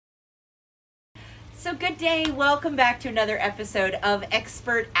So good day. Welcome back to another episode of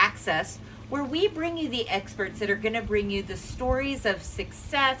Expert Access, where we bring you the experts that are going to bring you the stories of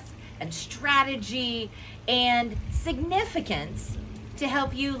success and strategy and significance to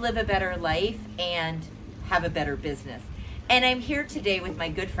help you live a better life and have a better business. And I'm here today with my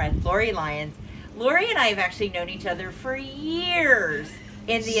good friend, Lyons. Lori and I have actually known each other for years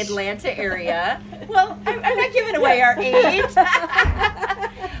in the Atlanta area. Well, I'm not giving away our age.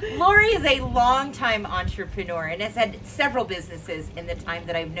 Lori is a longtime entrepreneur and has had several businesses in the time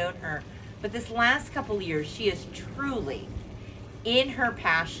that I've known her. But this last couple of years, she is truly in her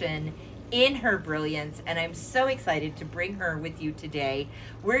passion, in her brilliance, and I'm so excited to bring her with you today.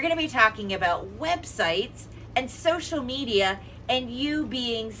 We're going to be talking about websites and social media and you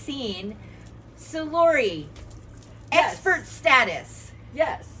being seen. So Lori, Yes. Expert status,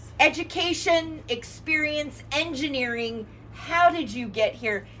 Yes. education, experience, engineering. How did you get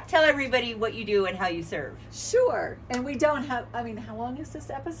here? Tell everybody what you do and how you serve. Sure. And we don't have, how long is this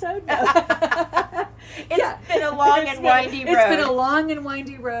episode? No. It's been a long and windy road. It's been a long and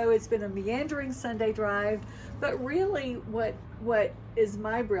windy road. It's been a meandering Sunday drive. But really what is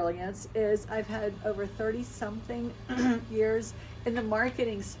my brilliance is I've had over 30-something years in the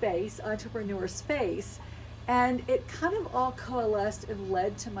marketing space, entrepreneur space. And it kind of all coalesced and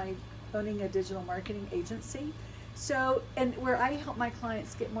led to my owning a digital marketing agency. So, and where I help my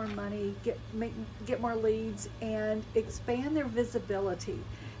clients get more money, get more leads, and expand their visibility.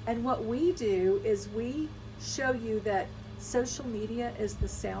 And what we do is we show you that social media is the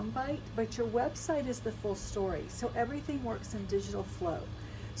soundbite, but your website is the full story. So everything works in digital flow.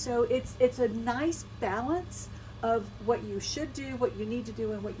 So it's a nice balance of what you should do, what you need to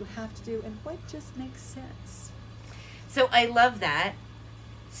do, and what you have to do, and what just makes sense. So I love that.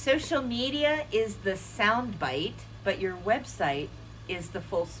 Social media is the soundbite, but your website is the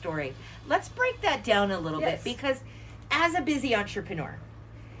full story. Let's break that down a little bit, because as a busy entrepreneur,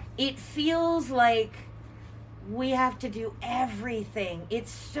 it feels like we have to do everything.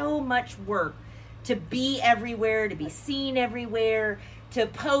 It's so much work to be everywhere, to be seen everywhere, to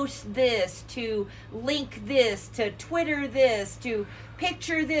post this, to link this, to Twitter this, to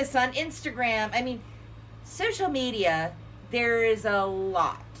picture this on Instagram. I mean, social media, there is a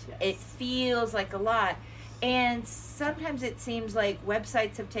lot. Yes. It feels like a lot. And sometimes it seems like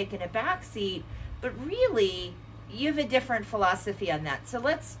websites have taken a backseat, but really, you have a different philosophy on that. So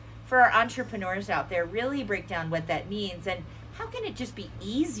let's, for our entrepreneurs out there, really break down what that means and how can it just be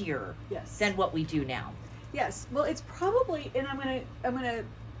easier than what we do now? Yes. Well, it's probably, and I'm gonna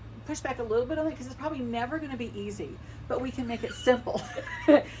push back a little bit on it because it's probably never going to be easy, but we can make it simple.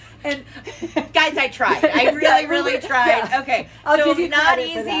 And guys, I tried. I really tried. Yeah. Okay, I'll so give you not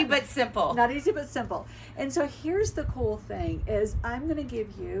credit for easy that. but simple. Not easy but simple. And so here's the cool thing is I'm going to give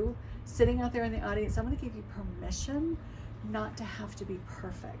you, sitting out there in the audience, I'm going to give you permission not to have to be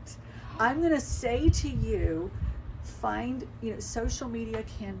perfect. I'm going to say to you, social media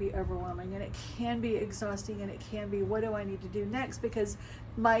can be overwhelming and it can be exhausting and it can be, what do I need to do next? Because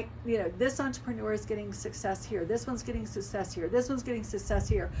this entrepreneur is getting success here. This one's getting success here. This one's getting success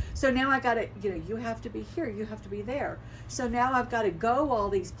here. So now I got to, you have to be here. You have to be there. So now I've got to go all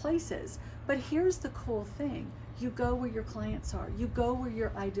these places. But here's the cool thing. You go where your clients are. You go where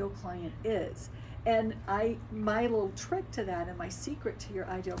your ideal client is. And my little trick to that and my secret to your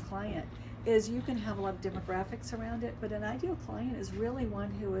ideal client is you can have a lot of demographics around it, but an ideal client is really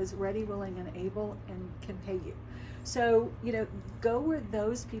one who is ready, willing, and able and can pay you. So, go where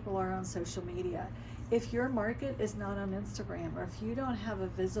those people are on social media. If your market is not on Instagram, or if you don't have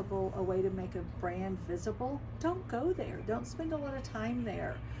a way to make a brand visible, don't go there. Don't spend a lot of time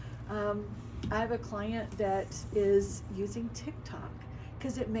there. I have a client that is using TikTok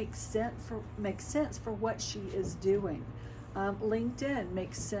because it makes sense for what she is doing. LinkedIn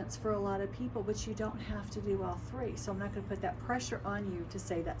makes sense for a lot of people, but you don't have to do all three. So I'm not going to put that pressure on you to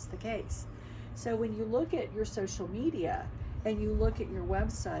say that's the case. So when you look at your social media and you look at your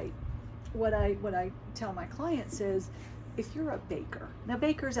website, what I tell my clients is, if you're a baker, now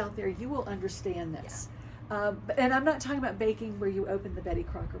bakers out there, you will understand this. And I'm not talking about baking where you open the Betty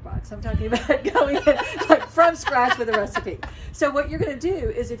Crocker box. I'm talking about going in, from scratch with a recipe. So what you're going to do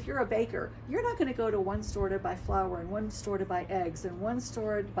is, if you're a baker, you're not going to go to one store to buy flour and one store to buy eggs and one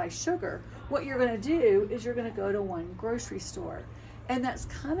store to buy sugar. What you're going to do is you're going to go to one grocery store. And that's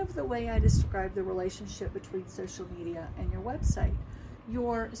kind of the way I describe the relationship between social media and your website.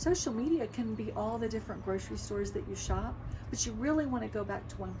 Your social media can be all the different grocery stores that you shop, but you really want to go back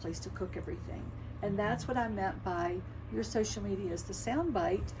to one place to cook everything. And that's what I meant by Your social media is the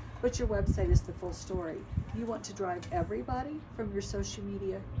soundbite, but your website is the full story. You want to drive everybody from your social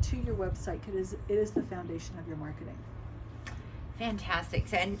media to your website because it is the foundation of your marketing. Fantastic.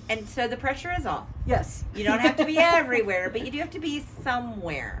 And so the pressure is off. Yes. You don't have to be everywhere, but you do have to be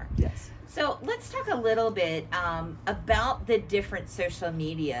somewhere. Yes. So let's talk a little bit about the different social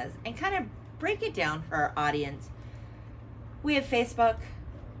medias and kind of break it down for our audience. We have Facebook,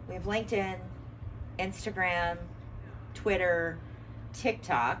 we have LinkedIn, Instagram, Twitter,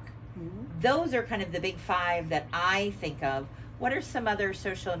 TikTok. Mm-hmm. Those are kind of the big five that I think of. What are some other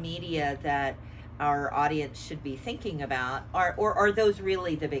social media that our audience should be thinking about? Or are those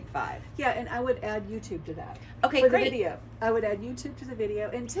really the big five? Yeah, and I would add YouTube to that. Okay, for great. The video. I would add YouTube to the video.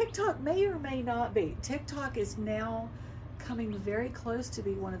 And TikTok may or may not be. TikTok is now coming very close to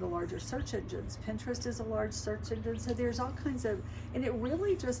be one of the larger search engines. Pinterest is a large search engine. So there's all kinds of, and it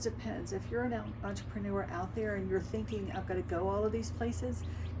really just depends. If you're an entrepreneur out there and you're thinking, I've got to go all of these places,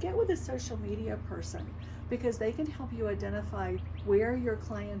 get with a social media person, because they can help you identify where your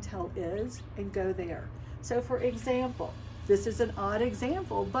clientele is and go there. So for example, this is an odd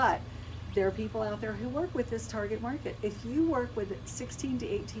example, but there are people out there who work with this target market. If you work with 16 to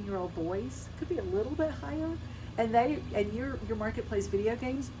 18-year-old boys, could be a little bit higher, and your marketplace video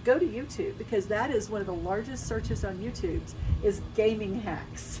games, go to YouTube, because that is one of the largest searches on YouTube is gaming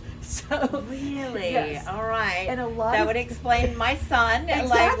hacks. So really, yes. All right, and a lot that would explain my son. Exactly.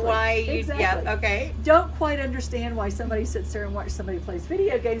 Like why you, Exactly. Yeah, okay. Don't quite understand why somebody sits there and watches somebody plays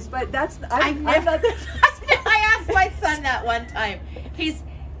video games, but that's I asked my son that one time. He's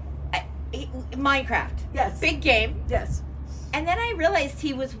Minecraft. Yes. Big game. Yes. And then I realized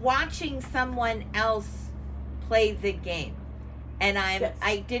he was watching someone else play the game. And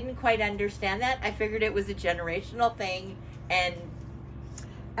I didn't quite understand that. I figured it was a generational thing, and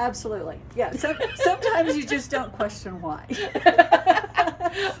absolutely. Yeah. So sometimes you just don't question why.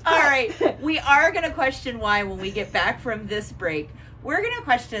 All right. We are going to question why when we get back from this break. We're going to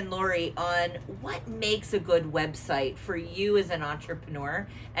question Lori on what makes a good website for you as an entrepreneur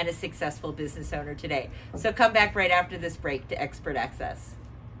and a successful business owner today. So come back right after this break to Expert Access.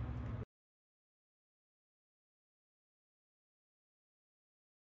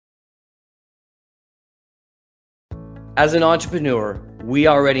 As an entrepreneur, we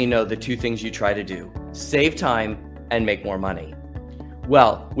already know the two things you try to do: save time and make more money.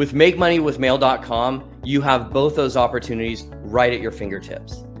 Well, with MakeMoneyWithMail.com, you have both those opportunities right at your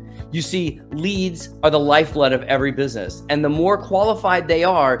fingertips. You see, leads are the lifeblood of every business, and the more qualified they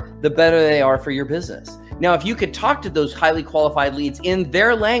are, the better they are for your business. Now, if you could talk to those highly qualified leads in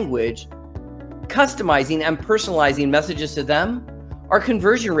their language, customizing and personalizing messages to them, our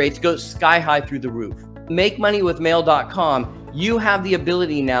conversion rates go sky high through the roof. MakeMoneyWithMail.com, you have the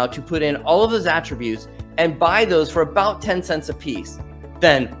ability now to put in all of those attributes and buy those for about 10 cents a piece.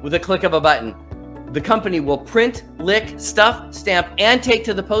 Then, with a click of a button, the company will print, lick, stuff, stamp, and take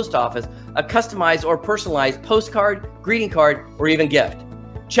to the post office a customized or personalized postcard, greeting card, or even gift.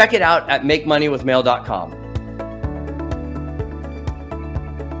 Check it out at MakeMoneyWithMail.com.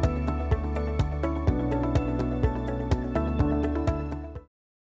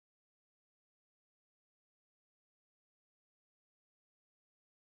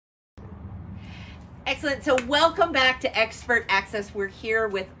 Excellent. So welcome back to Expert Access. We're here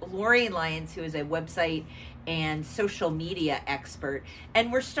with Lori Lyons, who is a website and social media expert.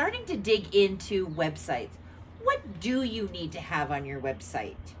 And we're starting to dig into websites. What do you need to have on your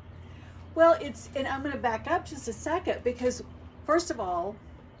website? Well, and I'm going to back up just a second, because first of all,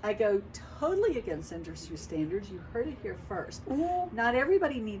 I go totally against industry standards. You heard it here first. Mm-hmm. Not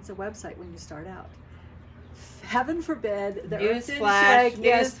everybody needs a website when you start out. Heaven forbid the earth didn't Newsflash, shake.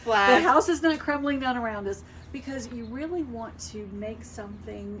 Yes, newsflash. the house is not crumbling down around us, because you really want to make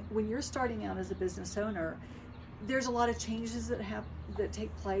something. When you're starting out as a business owner, there's a lot of changes that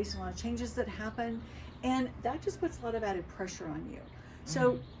take place, a lot of changes that happen, and that just puts a lot of added pressure on you.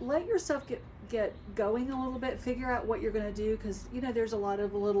 So let yourself get going a little bit, figure out what you're going to do, because there's a lot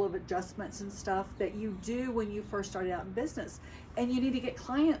of little adjustments and stuff that you do when you first start out in business, and you need to get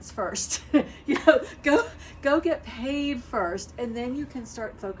clients first. Go get paid first, and then you can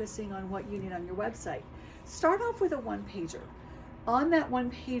start focusing on what you need on your website. Start off with a one-pager. On that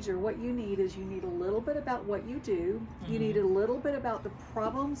one-pager, what you need is you need a little bit about what you do. You need a little bit about the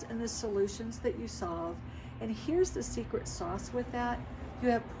problems and the solutions that you solve. And here's the secret sauce with that. You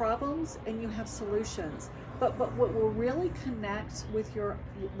have problems and you have solutions. But what will really connect with your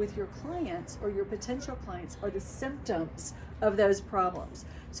clients or your potential clients are the symptoms of those problems.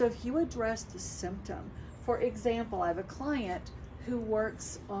 So if you address the symptom, for example, I have a client who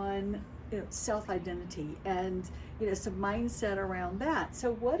works on self-identity and some mindset around that.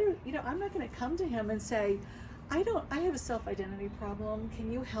 So I'm not going to come to him and say, I have a self-identity problem,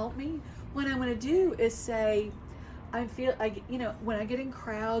 can you help me? What I'm going to do is say, when I get in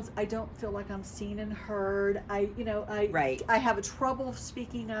crowds, I don't feel like I'm seen and heard. Right. I have trouble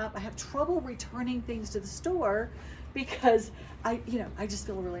speaking up. I have trouble returning things to the store because I just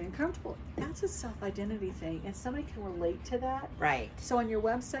feel really uncomfortable. That's a self-identity thing, and somebody can relate to that. Right. So on your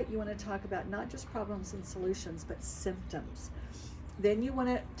website, you want to talk about not just problems and solutions, but symptoms. Then you want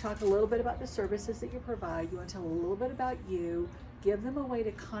to talk a little bit about the services that you provide. You want to tell a little bit about you, give them a way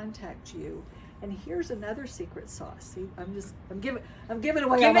to contact you. And here's another secret sauce. See, I'm giving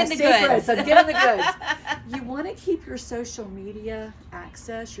away all my secrets. I'm giving the goods. You want to keep your social media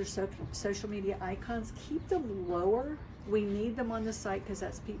access, your social media icons, keep them lower. We need them on the site because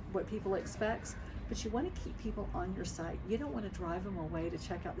that's what people expect. But you want to keep people on your site. You don't want to drive them away to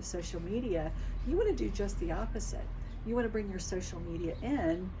check out the social media. You want to do just the opposite. You want to bring your social media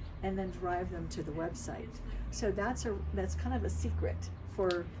in and then drive them to the website. So that's kind of a secret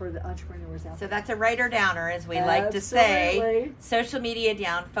for the entrepreneurs out there. So that's a writer downer, as we like to say. Social media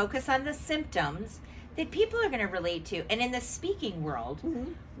down. Focus on the symptoms that people are going to relate to. And in the speaking world,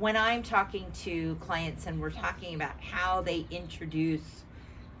 when I'm talking to clients and we're talking about how they introduce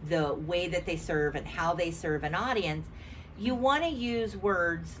the way that they serve and how they serve an audience, you want to use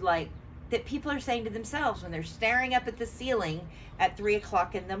words like that people are saying to themselves when they're staring up at the ceiling at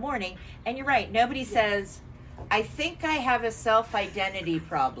 3:00 in the morning. And you're right, nobody says, I think I have a self-identity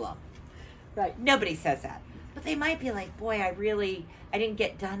problem. Right. Nobody says that. But they might be like, boy, I didn't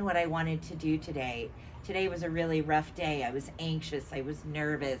get done what I wanted to do today. Today was a really rough day. I was anxious. I was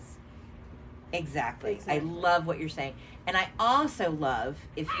nervous. Exactly. I love what you're saying. And I also love,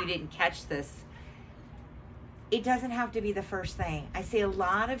 if you didn't catch this, it doesn't have to be the first thing. I see a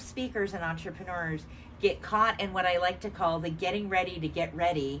lot of speakers and entrepreneurs get caught in what I like to call the getting ready to get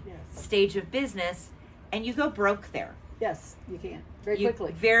ready stage of business, and you go broke there. Yes, you can. Very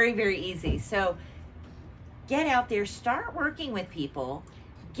quickly. Very, very easy. So get out there, start working with people,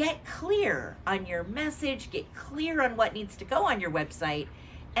 get clear on your message, get clear on what needs to go on your website,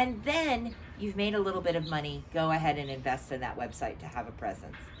 and then you've made a little bit of money. Go ahead and invest in that website to have a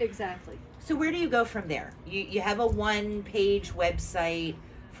presence. Exactly. So where do you go from there? You have a one-page website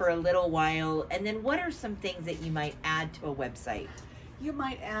for a little while, and then what are some things that you might add to a website? You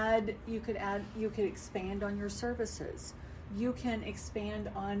could expand on your services. You can expand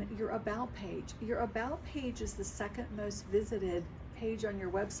on your about page. Your about page is the second most visited page on your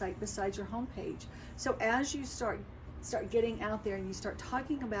website besides your home page. So as you start getting out there and you start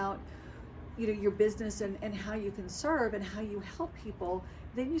talking about your business and how you can serve and how you help people,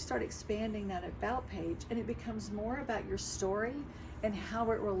 then you start expanding that about page, and it becomes more about your story and how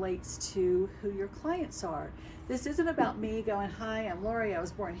it relates to who your clients are. This isn't about me going, hi, I'm Lori, I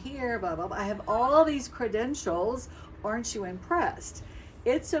was born here, blah, blah, blah. I have all these credentials. Aren't you impressed?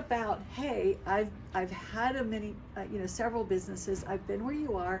 It's about, hey, I've had several businesses. I've been where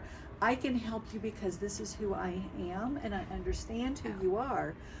you are. I can help you because this is who I am and I understand who you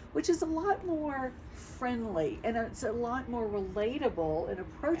are, which is a lot more friendly and it's a lot more relatable and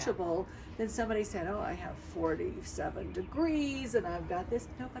approachable than somebody said, oh, I have 47 degrees and I've got this.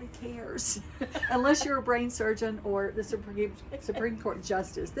 Nobody cares. Unless you're a brain surgeon or the Supreme Court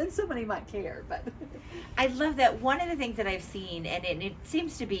justice, then somebody might care. But I love that. One of the things that I've seen, and it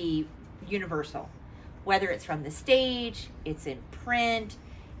seems to be universal, whether it's from the stage, it's in print,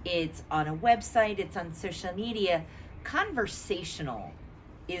 it's on a website, it's on social media, conversational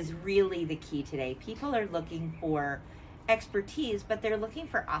is really the key today. People are looking for expertise, but they're looking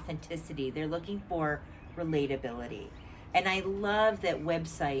for authenticity. They're looking for relatability. And I love that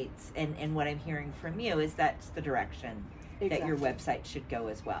websites, and what I'm hearing from you is that's the direction that your website should go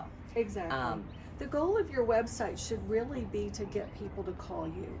as well. Exactly. The goal of your website should really be to get people to call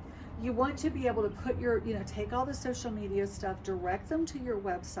you. You want to be able to put take all the social media stuff, direct them to your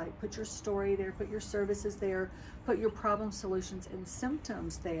website, put your story there, put your services there, put your problem solutions and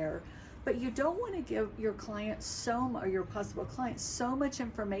symptoms there. But you don't want to give your clients or your possible clients so much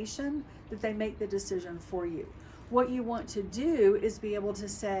information that they make the decision for you. What you want to do is be able to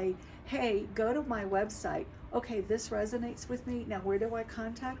say, hey, go to my website. Okay, this resonates with me. Now, where do I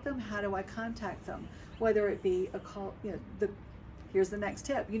contact them? How do I contact them? Whether it be a call, here's the next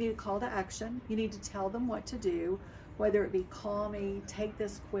tip. You need a call to action. You need to tell them what to do, whether it be call me, take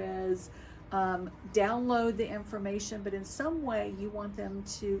this quiz, download the information, but in some way you want them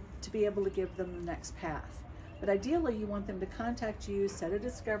to be able to give them the next path. But ideally you want them to contact you, set a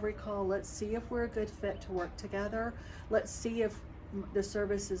discovery call. Let's see if we're a good fit to work together. Let's see if the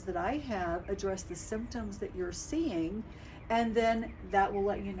services that I have address the symptoms that you're seeing, and then that will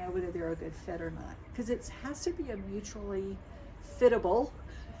let you know whether they're a good fit or not. Because it has to be a mutually fittable.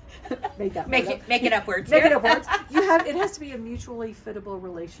 Make it up words. Make it up words. It has to be a mutually fittable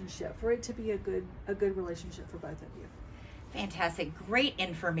relationship for it to be a good relationship for both of you. Fantastic. Great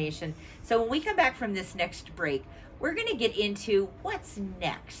information. So when we come back from this next break, we're going to get into what's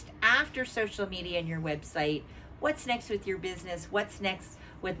next after social media and your website. What's next with your business? What's next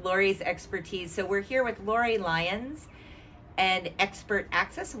with Lori's expertise? So we're here with Lori Lyons and Expert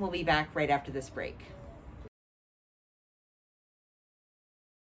Access, and we'll be back right after this break.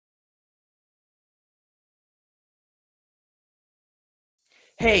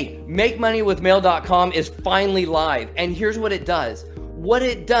 Hey, MakeMoneyWithMail.com is finally live, and here's what it does. What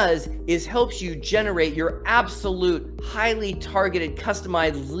it does is helps you generate your absolute highly targeted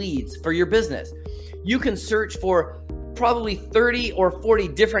customized leads for your business. You can search for probably 30 or 40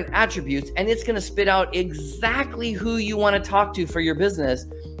 different attributes, and it's going to spit out exactly who you want to talk to for your business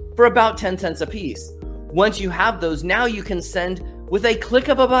for about 10 cents a piece. Once you have those, now you can send with a click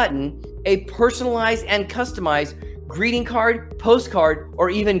of a button a personalized and customized greeting card, postcard, or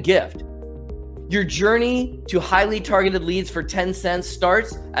even gift. Your journey to highly targeted leads for 10 cents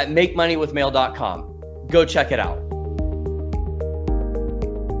starts at MakeMoneyWithMail.com. Go check it out.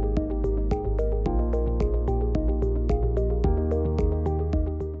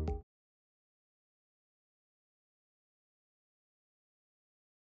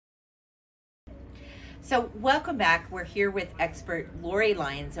 So welcome back. We're here with expert Lori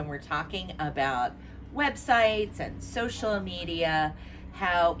Lyons, and we're talking about websites and social media,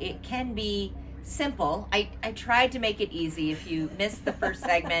 how it can be simple. I tried to make it easy. If you missed the first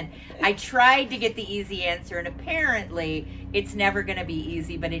segment, I tried to get the easy answer, and apparently it's never going to be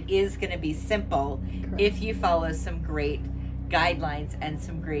easy, but it is going to be simple. Correct. If you follow some great guidelines and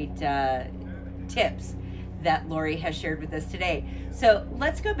some great tips that Lori has shared with us today. So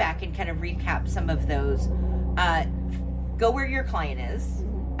let's go back and kind of recap some of those. Go where your client is.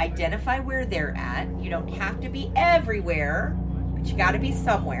 Identify where they're at. You don't have to be everywhere, but you got to be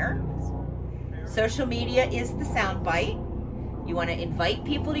somewhere. Social media is the sound bite. You want to invite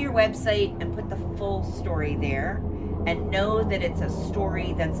people to your website and put the full story there, and know that it's a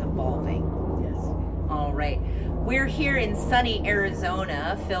story that's evolving. Yes. All right. We're here in sunny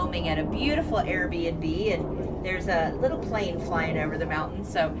Arizona filming at a beautiful Airbnb, and there's a little plane flying over the mountain.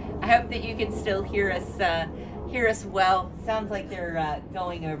 So I hope that you can still hear us well. Sounds like they're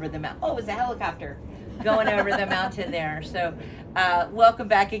going over the mountain. Oh, it was a helicopter going over the mountain there. So welcome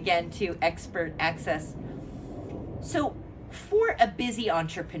back again to Expert Access. So for a busy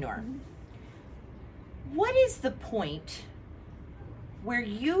entrepreneur, what is the point where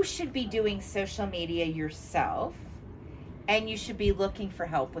you should be doing social media yourself and you should be looking for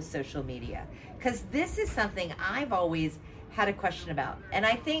help with social media? Because this is something I've always had a question about. And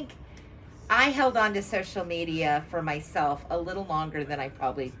I think I held on to social media for myself a little longer than I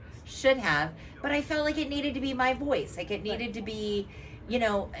probably should have, but I felt like it needed to be my voice. Like it needed to be,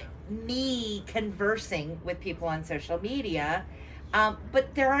 me conversing with people on social media.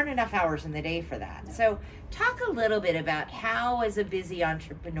 But there aren't enough hours in the day for that. So talk a little bit about how, as a busy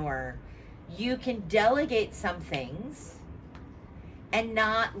entrepreneur, you can delegate some things and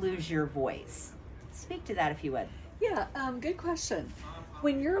not lose your voice. Speak to that if you would. Yeah, good question.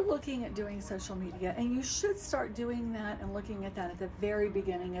 When you're looking at doing social media, and you should start doing that and looking at that at the very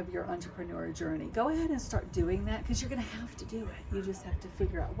beginning of your entrepreneur journey, go ahead and start doing that, because you're going to have to do it. You just have to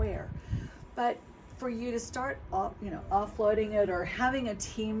figure out where. But for you to start offloading it, or having a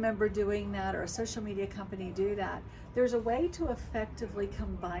team member doing that, or a social media company do that, there's a way to effectively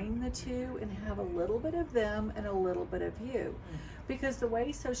combine the two and have a little bit of them and a little bit of you. Because the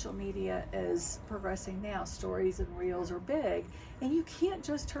way social media is progressing now, stories and reels are big, and you can't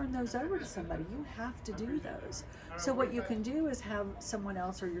just turn those over to somebody. You have to do those. So what you can do is have someone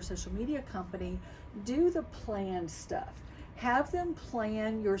else or your social media company do the planned stuff. Have them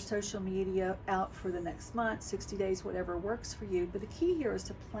plan your social media out for the next month, 60 days, whatever works for you. But the key here is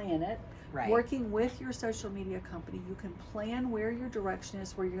to plan it. Right. Working with your social media company, you can plan where your direction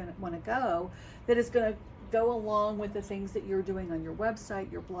is, where you're going to want to go, that is going to go along with the things that you're doing on your website,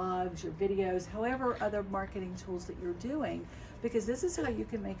 your blogs, your videos, however other marketing tools that you're doing, because this is how you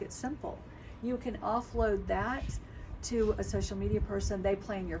can make it simple. You can offload that to a social media person. They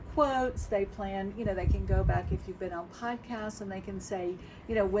plan your quotes, they plan, they can go back if you've been on podcasts, and they can say,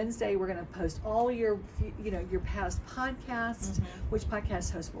 Wednesday we're going to post all your past podcasts, which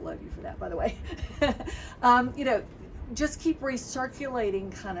podcast host will love you for that, by the way. Just keep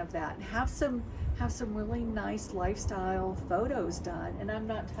recirculating kind of that. Have have some really nice lifestyle photos done. And I'm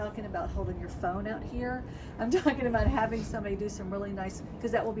not talking about holding your phone out here. I'm talking about having somebody do some really nice,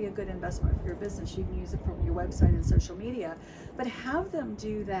 because that will be a good investment for your business. You can use it for your website and social media, but have them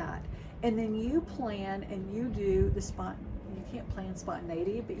do that. And then you plan and you do the spot. You can't plan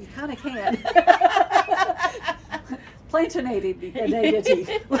spontaneity, but you kind of can. Plantaneity.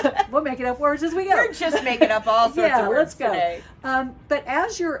 We'll make it up words as we go. We're just making up all sorts of words today. But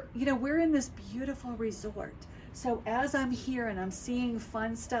as you're, we're in this beautiful resort. So as I'm here and I'm seeing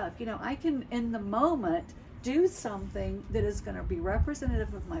fun stuff, I can, in the moment, do something that is going to be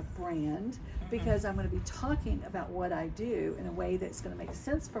representative of my brand, because I'm going to be talking about what I do in a way that's going to make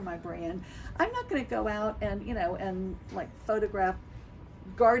sense for my brand. I'm not going to go out and, and like photograph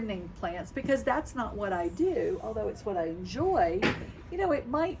gardening plants, because that's not what I do, although it's what I enjoy. It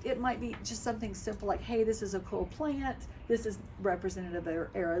might be just something simple like, hey, this is a cool plant, this is representative of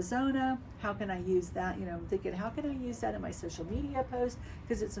Arizona, how can I use that? I'm thinking, how can I use that in my social media post,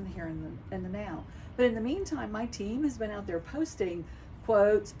 because it's in here in the now. But in the meantime, my team has been out there posting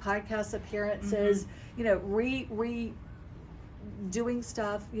quotes, podcast appearances, doing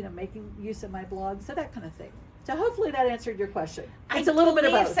stuff, making use of my blog, so that kind of thing. So hopefully that answered your question. It's a little bit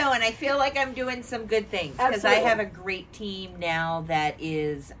of both. So, and I feel like I'm doing some good things, because I have a great team now that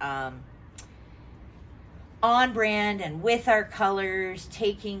is on brand and with our colors,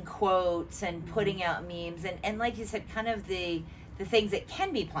 taking quotes and putting out memes, and like you said, kind of the things that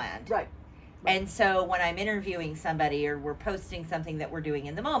can be planned. Right. And so when I'm interviewing somebody or we're posting something that we're doing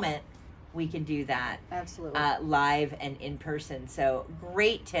in the moment, we can do that. Absolutely. Live and in person. So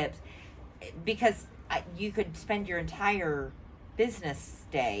great tips, because you could spend your entire business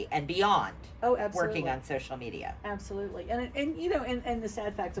day and beyond working on social media. Absolutely. And the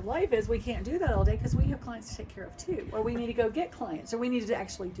sad fact of life is we can't do that all day, because we have clients to take care of too, or we need to go get clients, or we need to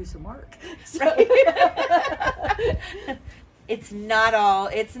actually do some work. So. Right. It's not all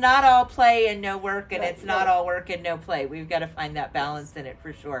play and no work, and right, it's not all work and no play. We've got to find that balance in it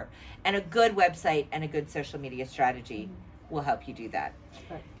for sure. And a good website and a good social media strategy will help you do that.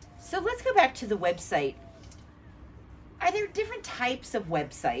 Right. So let's go back to the website. Are there different types of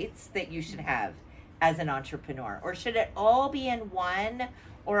websites that you should have as an entrepreneur? Or should it all be in one?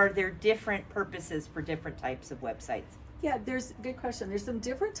 Or are there different purposes for different types of websites? Yeah, there's a good question. There's some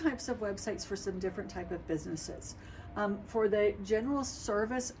different types of websites for some different type of businesses. For the general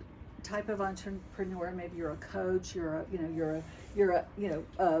service type of entrepreneur, maybe you're a coach, you're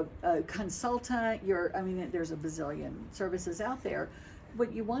a consultant, there's a bazillion services out there.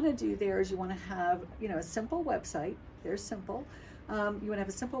 What you want to do there is you want to have, a simple website. They're simple. You want to have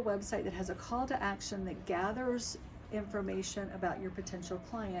a simple website that has a call to action that gathers information about your potential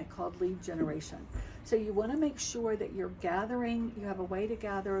client called lead generation. So you want to make sure that you have a way to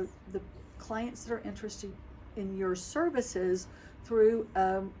gather the clients that are interested in your services through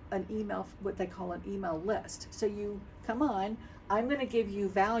an email, what they call an email list. So you come on, I'm going to give you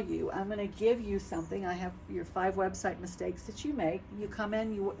value. I'm going to give you something. I have your 5 website mistakes that you make. You come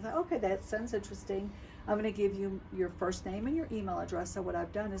in, you say, okay, that sounds interesting. I'm going to give you your first name and your email address. So what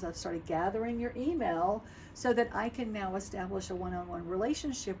I've done is I've started gathering your email so that I can now establish a one-on-one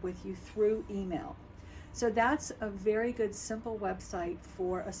relationship with you through email. So that's a very good, simple website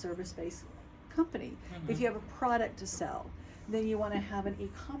for a service-based company. If you have a product to sell, then you want to have an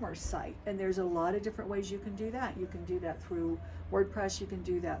e-commerce site, and there's a lot of different ways you can do that. You can do that through WordPress, you can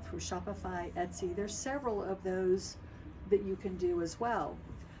do that through Shopify, Etsy. There's several of those that you can do as well.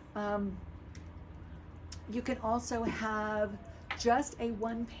 You can also have just a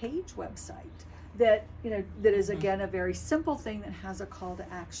one-page website that is again a very simple thing that has a call to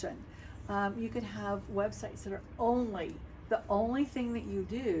action. You could have websites that are the only thing that you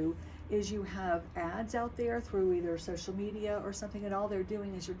do is you have ads out there through either social media or something, and all they're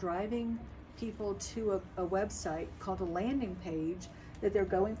doing is you're driving people to a website called a landing page, that they're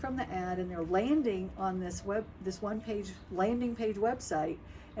going from the ad and they're landing on this one-page landing page website,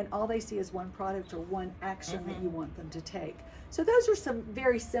 and all they see is one product or one action that you want them to take. So those are some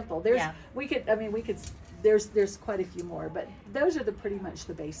very simple. There's quite a few more, but those are pretty much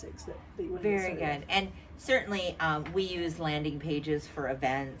the basics that you want to Very good. And certainly we use landing pages for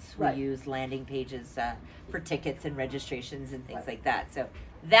events. We use landing pages for tickets and registrations and things like that. So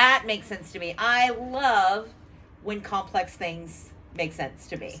that makes sense to me. I love when complex things make sense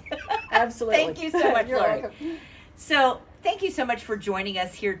to me. Absolutely. Thank you so much, You're Lori. welcome. So thank you so much for joining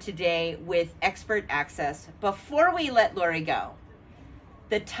us here today with Expert Access. Before we let Lori go,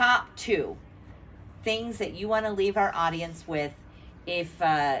 the top 2 things that you want to leave our audience with, if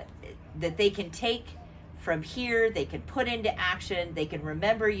that they can take from here, they can put into action, they can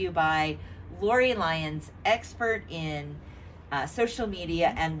remember you by, Lori Lyons, expert in social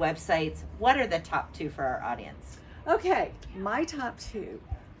media and websites. What are the top 2 for our audience? Okay, my top 2.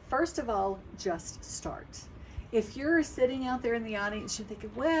 First of all, just start. If you're sitting out there in the audience, you're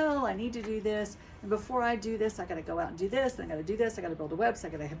thinking, well, I need to do this. And before I do this, I got to go out and do this. And I got to do this. I got to build a website. I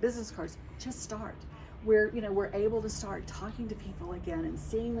got to have business cards. Just start. We're able to start talking to people again and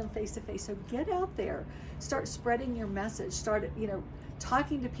seeing them face to face. So get out there, start spreading your message, start,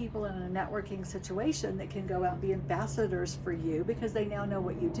 talking to people in a networking situation that can go out and be ambassadors for you because they now know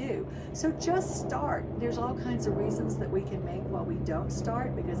what you do. So just start. There's all kinds of reasons that we can make why we don't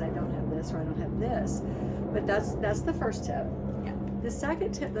start, because I don't have this or I don't have this. But that's the first tip. Yeah. The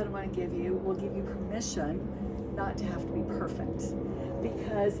second tip that I'm going to give you will give you permission not to have to be perfect,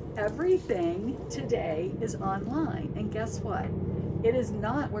 because everything today is online. And guess what? It is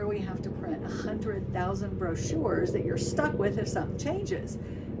not where we have to print 100,000 brochures that you're stuck with if something changes.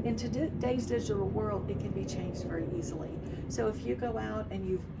 In today's digital world, it can be changed very easily. So if you go out and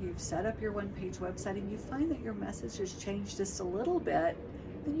you've set up your one-page website and you find that your message has changed just a little bit,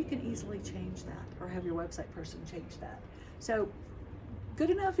 then you can easily change that, or have your website person change that. So good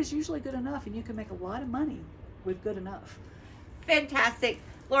enough is usually good enough, and you can make a lot of money with good enough. Fantastic.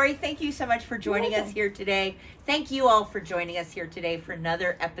 Lori, thank you so much for joining us here today. Thank you all for joining us here today for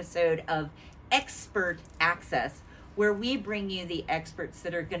another episode of Expert Access, where we bring you the experts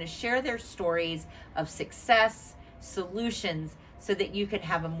that are going to share their stories of success, solutions, so that you can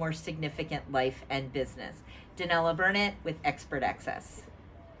have a more significant life and business. Danella Burnett with Expert Access.